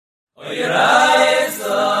So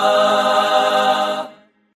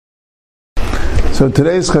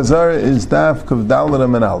today's Chazara is Daf Kuf Daled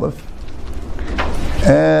Amud Aleph,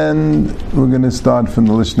 and we're going to start from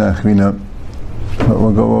the Lishna Achvina, but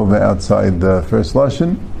we'll go over outside the first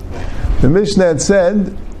Lashon. The Mishnah had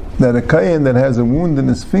said that a Kayin that has a wound in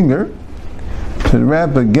his finger should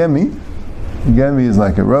wrap a gemi. A gemi is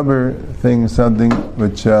like a rubber thing, something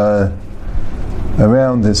which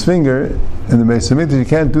around his finger. In the Beis Hamikdash, you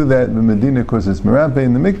can't do that in Medina because it's Merape.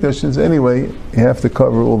 In the Mikdash, anyway, you have to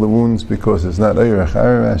cover all the wounds because it's not Eirach.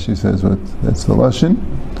 Rashi says that's the Lashon.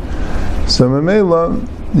 So Mamela,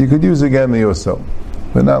 you could use a gemi also,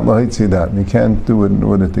 but not Lahitzidat. You can't do it in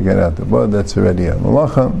order to get out the blood. That's already a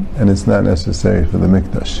Malacha, and it's not necessary for the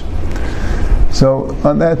Mikdash. So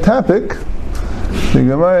on that topic, the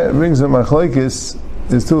Gemara brings a Machlokes.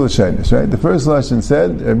 There's two Lashonos, right? The first Lashon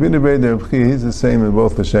said, Rabbi Breder he's the same in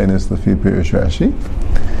both Lashonos, Lefi Pirush Rashi.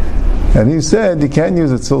 And he said, you can't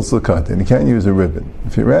use a tziltzal katan, you can't use a ribbon.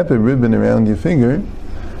 If you wrap a ribbon around your finger,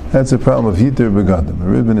 that's a problem of Yitur Begadim. A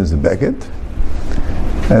ribbon is a beged.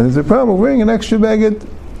 And there's a problem of wearing an extra beged.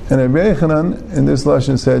 And Rabbi Yechanan in this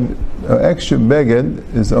Lashon said, an extra beged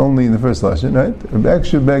is only, in the first Lashon, right? An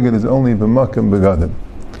extra beged is only b'makam begadim.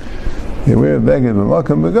 You wear a beged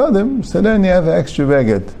b'makam begadim, so then you have an extra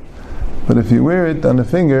beged. But if you wear it on the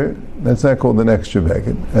finger, that's not called an extra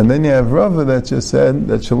beged. And then you have Rava that just said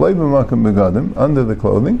that shaloi b'makam begadim, under the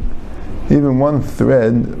clothing, even one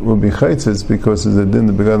thread will be chaitzitz because the din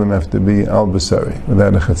the begadim have to be al basari,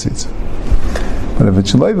 without a chatzitza. But if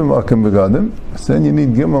it's shaloi b'makam begadim, then you need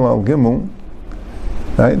gimel al gimel,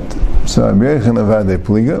 right? So Rabbi Yechanan avadei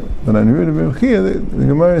pliga, but on Rabbi Chia, the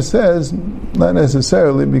Gemara says not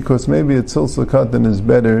necessarily, because maybe a tziltzal katan is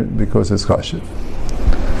better because it's chashiv.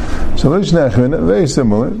 So Lishna Achvina, very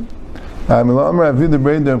similar. And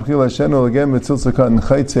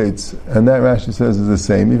that Rashi says is the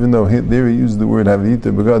same, even though there he used the word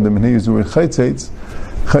havita begadim and he used the word chaytzeitz.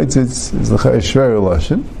 Chaytzeitz is the chayshver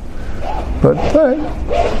lashon, but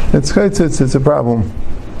it's chaytzeitz, it's a problem.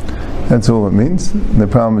 That's all it means. The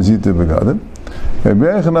problem is Yitur Begadim.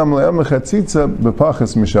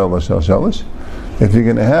 If you're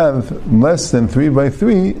going to have less than 3 by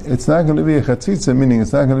 3, it's not going to be a chatzitza, meaning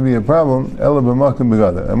it's not going to be a problem. And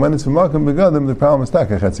when it's b'makam begadim, the problem is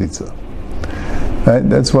taka chatzitza. Right?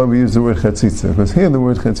 That's why we use the word chatzitza, because here the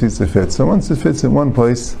word chatzitza fits. So once it fits in one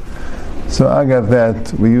place, so agav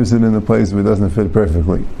that, we use it in the place where it doesn't fit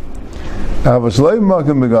perfectly. But if it's not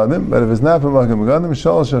b'makam begadim,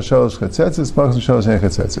 shalosh chetzetzes, pachas shalosh ein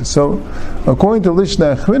chetzetzes. So, according to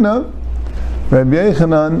Lishna Achvina, Rabbi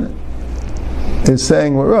Yechanan is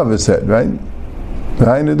saying what Rava said, right?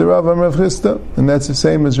 Behind the Rav Rav Chisda, and that's the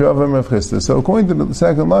same as Rav Rav Chisda. So, according to the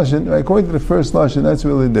second lashon, according to the first lashon, that's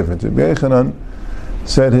really different. Rabbi Yechanan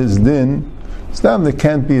said his din. Stam there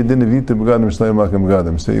can't be a din of Yitur Begadim shlei b'makam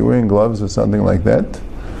begadim. So you're wearing gloves or something like that.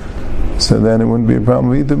 So then it wouldn't be a problem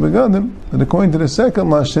with Yitur Begadim. But according to the second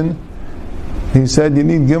lashon, he said you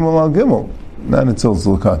need gimel al gimel, not a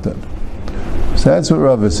tziltzal katan. So that's what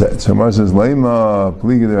Rav said. So Mar says, Leima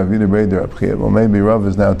pliga de Ravina Breder Abchiyah. Well, maybe Rav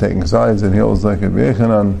is now taking sides and he holds like Rabbi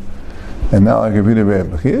Yechanan and not like Ravina Breder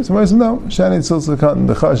Abchiyah. So Mar says, no, shani tziltzal katan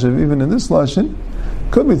the chashiv, even in this lashon,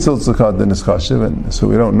 could be tziltzal katan is chashiv, and so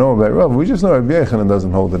we don't know about Rav. We just know Rabbi Yechanan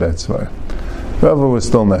doesn't hold it that far. Rav was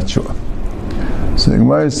still not sure. So the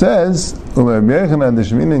Gemara says, why did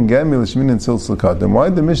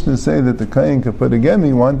the Mishnah say that the Kayin could put a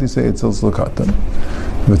gemi? Why didn't he say it's tziltzal katan?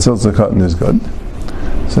 If tziltzal katan is good.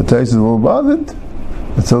 So Tais is a little bothered.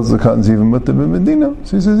 But tziltzal katan is even mutter b'Medina.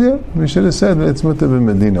 So he says, yeah, we should have said that it's mutter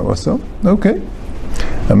b'Medina also. Okay.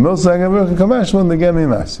 And Milsa Gavrach Kamashman the gemi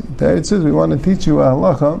masi. There it says we want to teach you a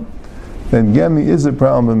halacha that gemi is a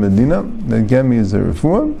problem in Medina, that gemi is a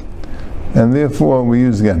refuah, and therefore we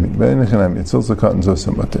use gemi. It's also cotton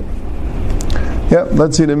zosamate. Yeah,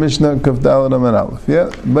 let's see the Mishnah Kaf Daled Amud Aleph. Yeah,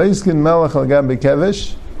 Baiskin Melech al Gabi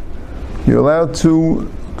Kevish. You're allowed to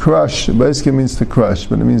crush. Baiskin means to crush,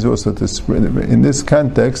 but it means also to spread it. In this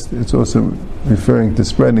context, it's also referring to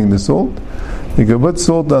spreading the salt. You can put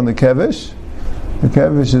salt on the Kevish. The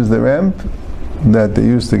Kevish is the ramp that they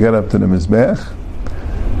used to get up to the Mizbeach.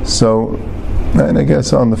 So, and I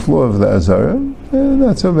guess on the floor of the Azara,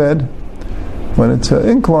 not so bad. When it's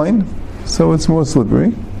inclined, so it's more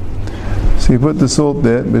slippery. So you put the salt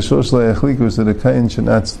there, b'shosh le'achliku, so the kain should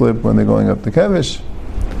not slip when they're going up the kavish.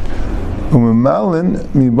 U'mimalin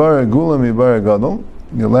mibara gula mibara gadol.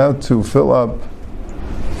 You're allowed to fill up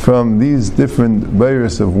from these different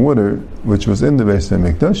bayros of water, which was in the Beis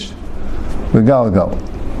Hamikdash, with galgal,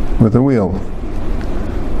 with a wheel.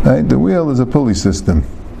 Right? The wheel is a pulley system.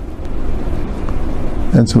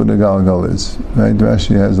 That's what a galgal is. Right?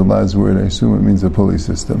 Rashi has a last word, I assume it means a pulley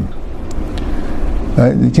system.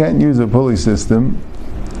 Right? You can't use a pulley system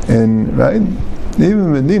right?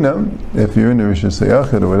 Even Medina, if you're in the Rosh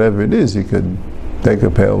Hashanah or whatever it is, you could take a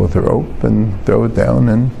pail with a rope and throw it down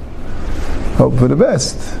and hope for the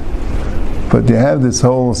best. But you have this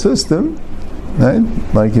whole system, right?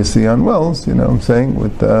 Like you see on wells, you know what I'm saying,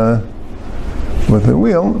 with a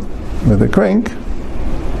wheel, with a crank.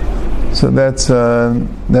 So that's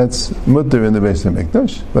mutter in the Beis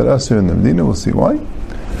HaMikdash, but asur in the Medina, we'll see why.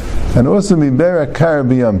 And also Mibera Kar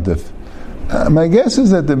B'Yamtiv. My guess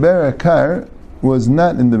is that the Berakar was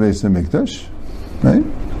not in the Beis HaMikdash, right?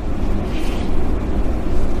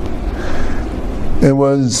 It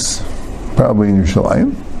was probably in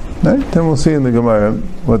Yerushalayim, right? Then we'll see in the Gemara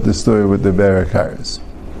what the story with the Berakar is.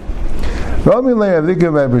 Rabbi Lei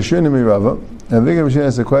Avika by B'Shirnimi Rava. Avika B'Shirnimi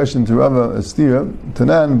has a question to Rava Astira.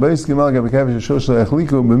 Tanan Beis Gimal Gabakavish Shoshla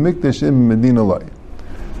Echliku B'Mikdash Im Medina Lai.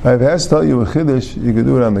 If it has to tell you a chiddush, you could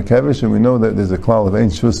do it on the kavish, and we know that there's a klal of ein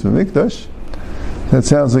shvus b'mikdash. That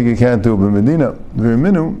sounds like you can't do it b'medina.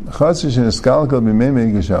 V'riminu chatzir sheneskalkal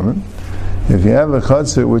b'meimei geshamim. If you have a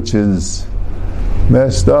chatzir which is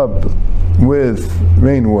messed up with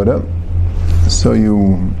rainwater, so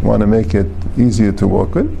you want to make it easier to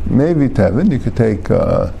walk with, maybe tevin, you could take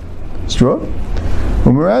straw,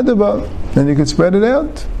 u'meradaba, and you could spread it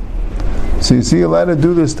out. So you see, you're allowed to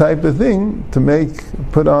do this type of thing to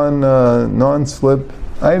put on non-slip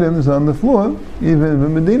items on the floor, even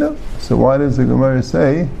in Medina. So why does the Gemara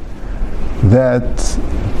say that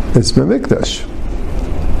it's b'mikdash?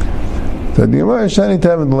 So the Gemara is shani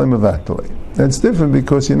tevin d'lei mevatel. That's different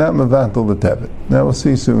because you're not mevatel the tevin. Now we'll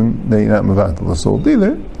see soon that you're not mevatel the salt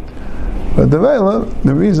either. But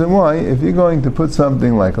the reason why, if you're going to put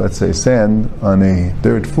something like, let's say, sand on a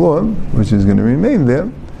dirt floor, which is going to remain there,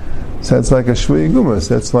 so that's like a shvui gumas.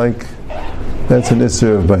 That's an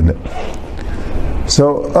issur of bainat.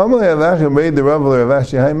 So Amalei Avachim made the Rav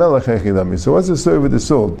Ravashi Hai Melech Echidami. So what's the story with the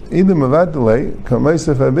salt? Either Mavatalei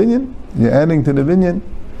Kamaisef Abinyan, you're adding to the binyan,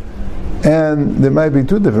 and there might be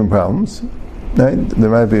two different problems. Right? There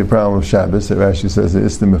might be a problem of Shabbos that Rashi says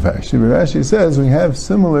is the Mefashi. But Rashi says we have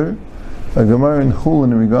similar a Gemara in Chul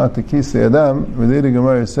in regard to Kisei Adam, where the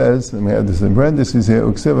Gemara says, and we have this in parentheses here,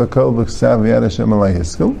 Uksiva Kol B'Ksav Yad Hashem Alai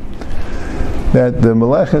Hiskel, that the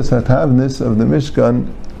Meleches Hatavnis of the Mishkan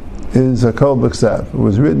is a Kol B'Ksav. It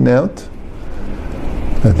was written out,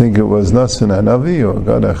 I think it was Nassan Hanavi or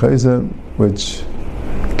Gad HaChayza, which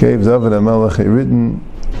gave David HaMelech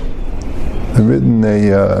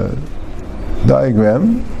a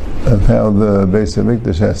diagram of how the Beis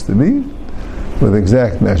HaMikdash has to be, with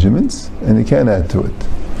exact measurements, and you can't add to it.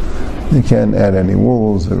 You can't add any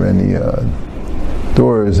walls or any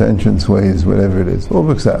doors, entranceways, whatever it is. All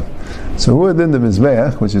b'ksav. So who within the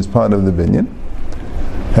Mizbeach, which is part of the binyan,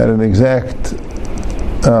 had an exact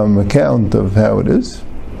account of how it is.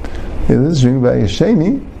 This ring by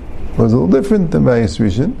Yesheni was a little different than by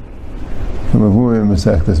Yisrishin, from Avurim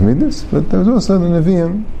Masechtas Midas, but there was also the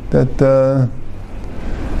Nevi'im that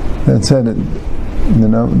said it. You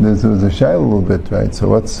know, there was a shayla a little bit, right? So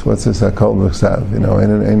what's this hakol b'ksav? You know,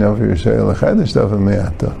 ain't over your shayla chadash davar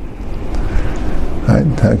me'ata.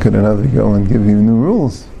 Right? How could another go and give you new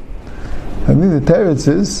rules? I mean, the teretz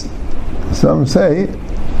is, some say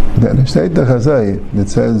that a shteita chazai that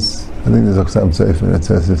says, I think there's a Chassam Sefer that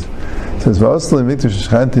says this. It says v'osli mikdash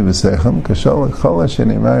shchanti b'sechem kashol chol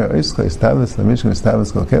sheneimar oischa istavus lamishkan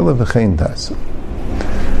istavus kol kela v'chein tasu.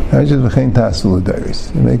 I just v'chein tasu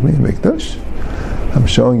l'dairis. You make me a mikdash. I'm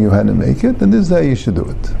showing you how to make it, and this is how you should do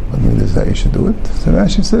it. I mean, this is how you should do it. So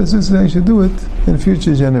Rashi says this is how you should do it in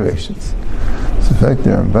future generations. So in fact,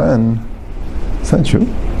 the Ramban, it's not true.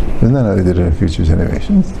 It's not how they did it in future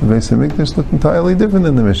generations. The Beis HaMikdash looked entirely different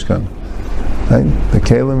than the Mishkan. Right? The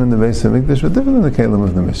Kalim in the Beis HaMikdash were different than the Kalim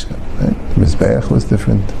of the Mishkan. Right? The Mizbeach was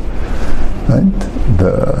different. Right?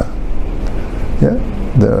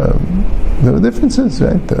 There were differences,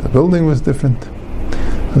 right? The building was different.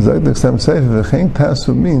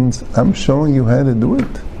 Tasu means I'm showing you how to do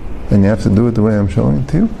it, and you have to do it the way I'm showing it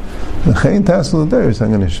to you. Tasu I'm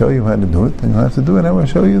going to show you how to do it, and you'll have to do it how I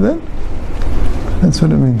show you then. That's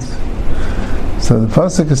what it means. So the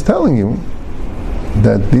pasuk is telling you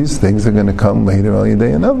that these things are going to come later al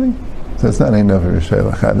yidei navi. So it's not a navi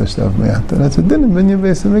rishayla chadash dav me'ata. That's a din in Binyan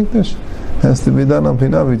Beis HaMikdash. It has to be done al pi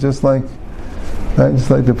navi, just like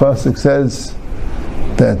the pasuk says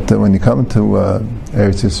that when you come to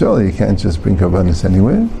Eretz Yisrael, you can't just bring karbanos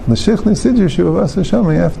anywhere. L'shich nesidir shuvas Hashem,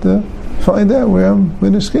 you have to find out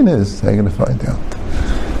where the skin is. How are you going to find out?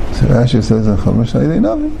 So Rashi says in Chumash,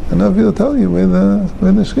 a Navi will tell you where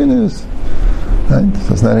the skin is. Right?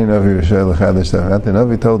 So it's not a Navi Yisrael Chadash Tavrat. The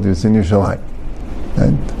Navi told you it's in Yerushalayim.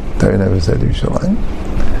 Right? Torah never said Yerushalayim.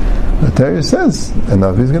 But Torah says, a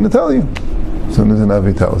Navi is going to tell you. As soon as a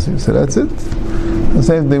Navi tells you. So that's it. The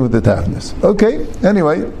same thing with the Tafnis. Okay,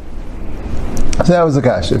 anyway. So that was the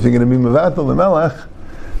Kasha. If you're going to be Mevatel the Melech,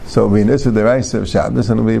 so it'll be an Issa Deraisa of Shabbos,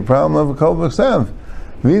 and it'll be a problem of a Kol B'Ksav.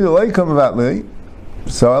 V'ida Leikom Mevatel,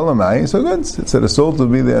 so Elamai, so good. So the salt will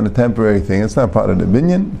be there on a temporary thing. It's not part of the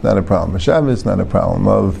binyan. It's not a problem of Shabbos. It's not a problem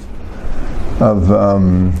of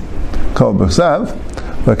Kol B'Ksav.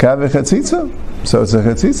 But Kaveh Chatzitza. So it's a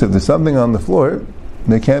Chatzitza. If there's something on the floor,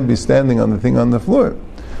 they can't be standing on the thing on the floor.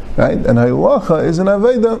 Right? And Haylacha is an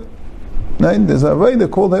Aveda. Right? There's an Aveda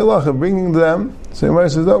called Haylacha, bringing them. So Yomar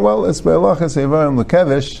says, oh, well, it's by Haylacha Seivarim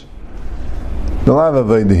L'Kevesh, the Lav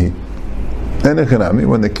Avedahi. And Echanami,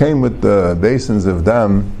 when they came with the basins of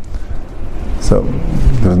dam, so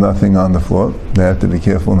there was nothing on the floor. They have to be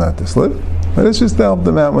careful not to slip. But it's just to help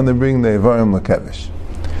them out when they bring the Ivarim L'Kevesh.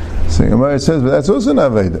 So Gemara says, but that's also an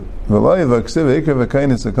Aveda.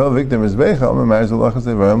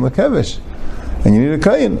 And you need a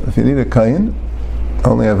kain. If you need a kain,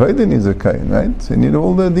 only Aveda needs a kain, right? So you need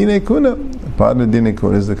all the Dinei Kuna. Part of the Dinei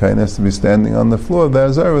Kuna is the kain has to be standing on the floor of the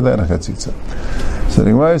Azar without a Chatzitza. So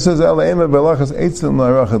the Gemara says, we're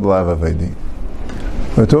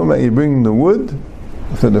talking about you bring the wood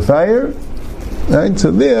for the fire, right?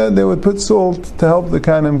 So there they would put salt to help the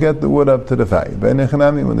Kahanim get the wood up to the fire. When they're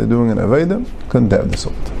doing an Aveda, couldn't have the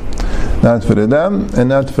salt. Not for the dam and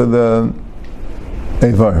not for the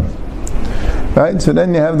Eivar. Right? So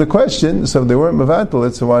then you have the question, so if they weren't Mevatel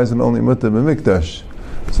it, so why is it only Mutta b'Mikdash?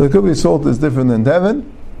 So it could be salt is different than Tevin,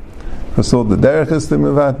 because salt the derech is the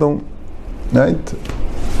Mevatel. Right?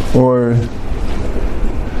 Or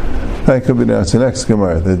that could be that's the next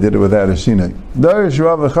Gemara. They did it without a shinai. Darish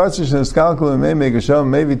Rav Chatzis and Skalkal and Meimei Gasham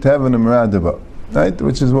maybe Tevin and Meradaba. Right?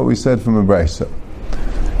 Which is what we said from a Brisa.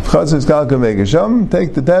 Chatzis Skalkal Meigasham,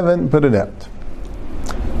 take the Tevin, put it out.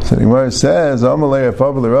 So the Gemara says, Amalei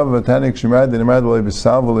Afabal Rav Vatanik Shemrad and Meradale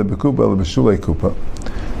B'Salva B'Kupa B'Shulei Kupa.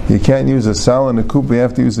 You can't use a sal and a kupa, you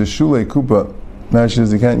have to use a shulei kupa. Rashi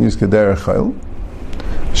says you can't use Kedera Chayil.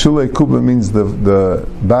 Shulei kupa means the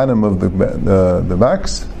bottom of the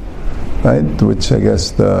backs, right? Which I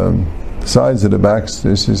guess the sides of the backs,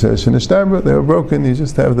 this is Shinishtabra, they were broken, you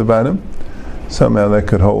just have the bottom. Somehow that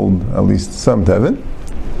could hold at least some tevin.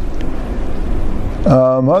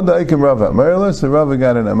 Hadaikim Rava. So Rava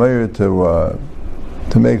got an Amir to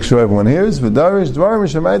make sure everyone hears. V'darish dvarim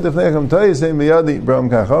shemayt defnechem toyisei miyadi bram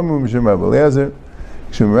kachamu mishum Rabbi Eliezer.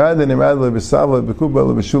 Shemrad and imad lebesavla bekuba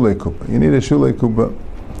lebeshulei kupa. You need a shulei kupa.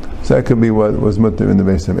 So that could be what was mutter in the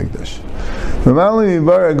Beis Hamikdash. V'mali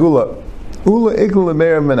mibar agula. Ula ikul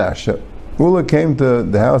lemeir Menashe. Ula came to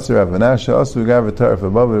the house of Rav Menashe. Asu gavatar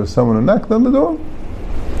above. There was someone who knocked on the door.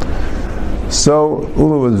 So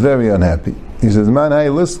Ula was very unhappy. He says, "Man, hay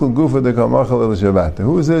liskul gufa de kamachal el Shabbat."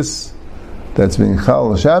 Who is this that's being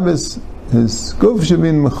chal Shabbos? His guf should be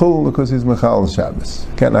in mechul because he's mechal Shabbos.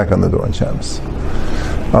 Can't knock on the door on Shabbos.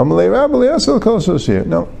 Amalei Rabbi Yasel kol shir.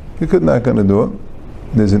 No, he could knock on the door.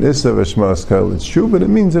 There's an issa of a shmas kol. It's true, but it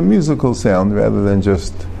means a musical sound rather than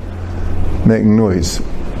just making noise.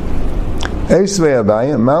 Eisvei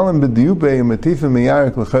Abaye malam b'diyupei matifim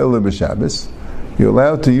miyarik l'chayil b'Shabbos. You're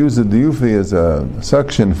allowed to use the diyufi as a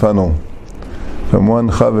suction funnel from one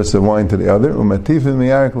chavis of wine to the other. Umatifim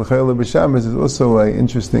miyarik l'chayil b'Shabbos is also an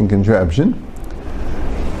interesting contraption,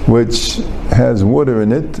 which has water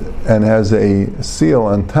in it and has a seal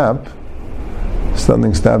on top,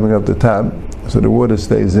 something stopping up the top, so the water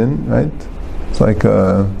stays in, right? It's like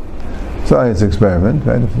a science experiment,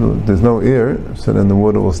 right? If there's no air, so then the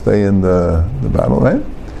water will stay in the bottle, right?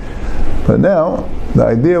 But now, the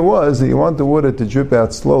idea was that you want the water to drip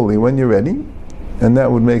out slowly when you're ready, and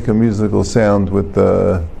that would make a musical sound with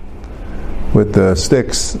the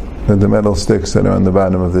sticks, the metal sticks that are on the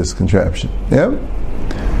bottom of this contraption. Yeah?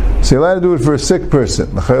 So you're allowed to do it for a sick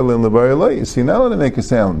person. You see, not allowed to make a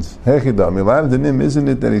sound. Isn't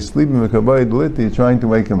it that he's sleeping with kabayid, you're trying to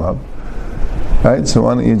wake him up? Right? So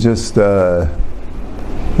why don't you just,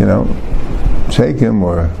 shake him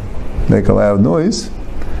or make a loud noise?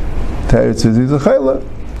 Teretz says he's a chayla.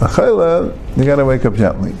 A chayla, you got to wake up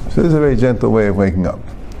gently. So this is a very gentle way of waking up.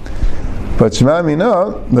 But Shemami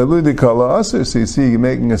no, the ludikala aser. So you see, you're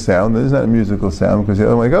making a sound. This is not a musical sound because you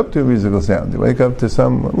don't wake up to a musical sound. You wake up to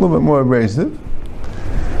some a little bit more abrasive.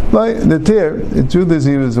 Like the tear, the truth is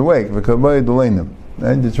he was awake.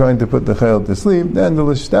 And you're trying to put the chayil to sleep. Then the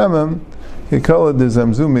lishtamim, you call it the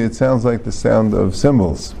zamzumi. It sounds like the sound of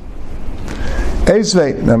cymbals.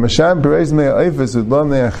 Eisvei, na Masham Perez Mea Eifes with Lom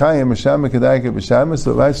Nea Chayim Masham Kedayke B'Shabbos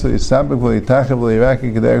so actually Yisabek V'Yitachev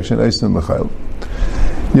V'Yiraki Kedayke Shen Eisnim B'Chayil.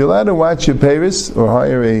 You're allowed to watch your Paris or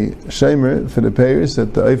hire a shamer for the Paris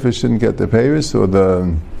that the Eifes shouldn't get the Paris or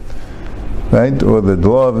the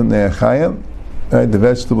dlov and the Chayim, right, the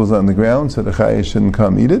vegetables on the ground so the Chayim shouldn't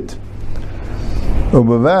come eat it. Or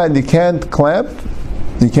Bavad, you can't clap,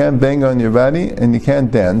 you can't bang on your body, and you can't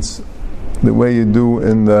dance the way you do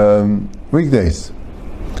in the weekdays.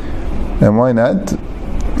 And why not?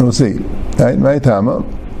 We'll see. Right? My tama,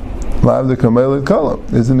 lav the kamelet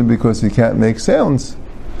kolam. Isn't it because you can't make sounds?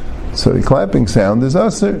 So the clapping sound is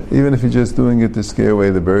aser, even if you're just doing it to scare away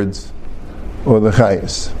the birds or the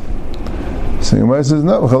chayes. So Gemara says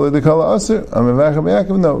no. No, we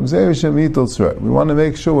want to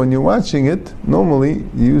make sure when you're watching it, normally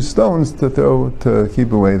you use stones to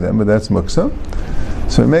keep away them, but that's muksa.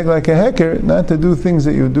 So you make like a hecker, not to do things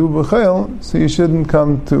that you do b'chayil, so you shouldn't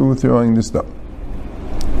come to throwing the stone.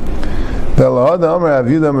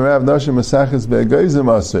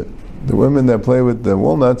 The women that play with the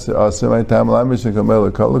walnuts are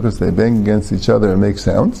because they bang against each other and make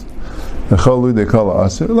sounds. There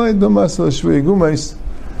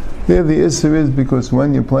the issue is because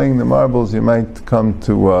when you're playing the marbles, you might come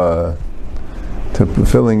to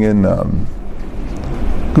filling in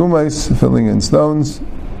gumais, filling in stones,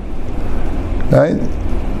 right?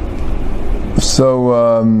 So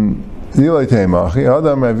it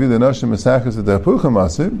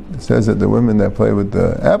says that the women that play with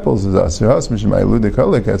the apples is asir.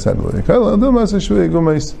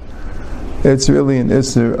 It's really an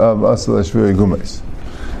isser of asal ashviri gumais.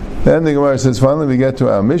 Then the Gemara says, finally we get to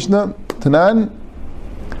our Mishnah. Tanan,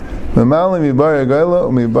 Mamalim mibar hagayla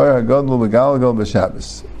umibar hagadol begalgal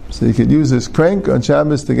b'Shabbos. So you could use this crank on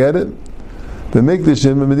Shabbos to get it. The mikdash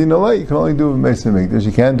in Medina light, you can only do it with mikdash.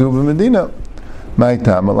 You can't do it with Medina. My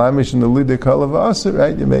time, alamish in the lid kol of asir,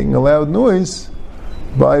 right? You're making a loud noise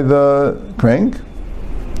by the crank,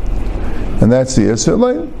 and that's the isser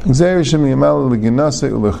light.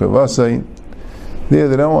 There,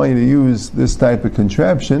 they don't want you to use this type of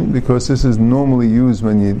contraption because this is normally used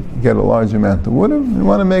when you get a large amount of water. You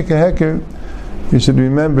want to make a hecker, you should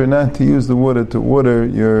remember not to use the water to water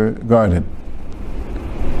your garden.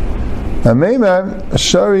 Amemar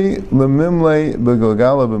Shari Lemimle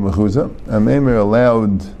Begalgala B'Mechuza. Amemar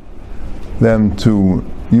allowed them to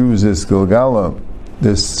use this Galgala,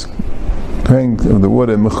 this crank of the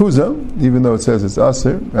water in Mechuza, even though it says it's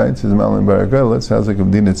Aser, right? It says Malim Barakala, it sounds like a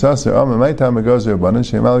Medina it's Aser. My time it goes there, Banan,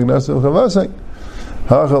 Shem Malik Nasir Chavasai.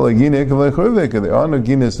 Hachal Aginek Lechurvik, there are no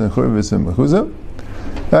Guinness and Churvis in Mechuza.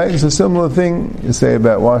 Right? It's a similar thing you say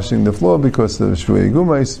about washing the floor because of Shvei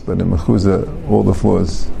Gumais, but in Mechuza, all the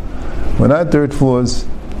floors were not dirt floors,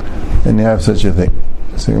 and you have such a thing.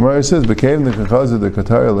 So Gemara says, "Became the kachaz of the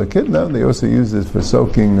katara lakidna." They also use this for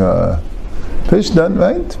soaking pishdan,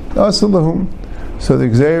 right? Asalahum. So the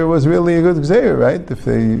gzeir was really a good gzeir, right? If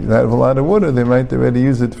they have a lot of water, they might already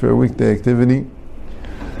use it for a weekday activity.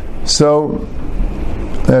 So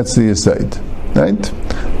that's the aside, right?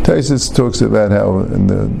 Taisus talks about how in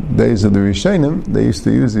the days of the Rishonim they used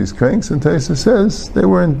to use these cranks, and Taisus says they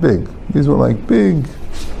weren't big. These were like big,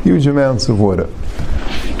 huge amounts of water.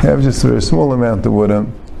 You have just a small amount of water,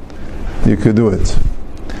 you could do it.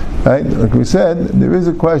 Right? Like we said, there is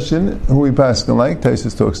a question who we paskin like.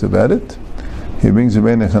 Taisus talks about it. He brings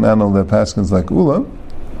Rebbeinu Chananel that paskins like Ula,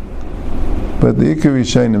 but the Ikar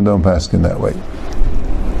Rishonim don't paskin that way.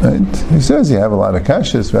 Right? He says you have a lot of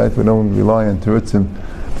kashas, right? We don't rely on terutzim.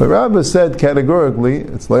 But Rabbah said categorically,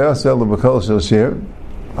 it's Layasel L'Bakal Shel Shir,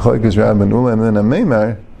 Chaykas Rabbah and Ula, and then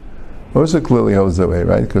Ameimar also clearly holds that way,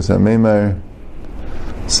 right? Because Ameimar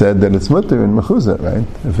said that it's mutter in Mechuzah, right?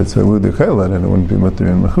 If it's a Ludu Chayla, then it wouldn't be mutter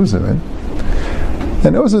in Mechuzah, right?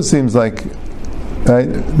 And it also seems like, right,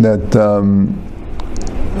 that,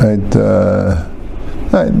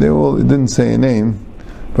 it didn't say a name,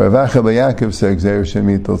 but Avacha B'Yaakov said, Gzeir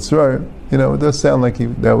Shemit Al Tzrar, you know, it does sound like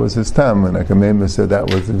that was his time when Akamema said that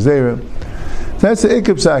was the Gzeira. That's the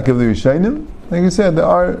Ikipsak of the Rishonim. Like I said, there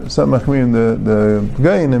are some Machmirim, the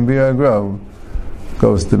Gain and Bir Agro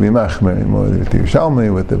goes to be Machmir, more the Yerushalmi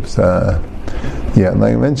with the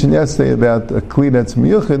like I mentioned yesterday about a Kli that's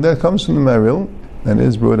Miyuchid, that comes from the Maril, and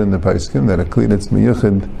is brought in the Paiskim, that a Kli that's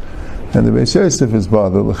Miyuchid, and the Beis Yosef is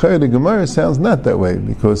bothered. The Gemara sounds not that way,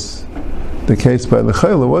 because the case by the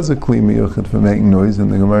Chayla was a Kli Miyuchid for making noise, and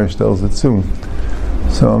the Gemara tells it soon.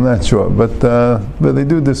 So I'm not sure, but they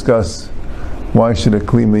do discuss why should a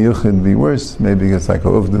Kli Miyuchid be worse? Maybe it's like a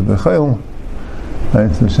Uvda the Chayl. Right?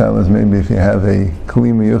 So Shabbos, maybe if you have a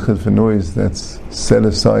Kli Miyuchid for noise that's set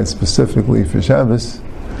aside specifically for Shabbos,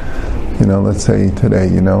 let's say today,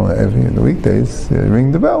 every the weekdays,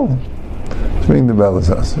 ring the bell. To ring the bell is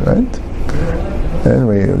us, right? And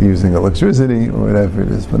we're using electricity or whatever it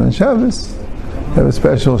is. But on Shabbos, you have a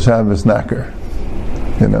special Shabbos knocker,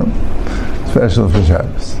 special for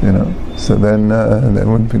Shabbos, So then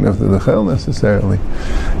wouldn't be enough to the chel necessarily.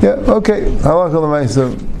 Yeah, okay. Halacha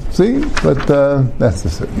l'maisa. See, but that's the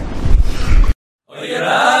sugya.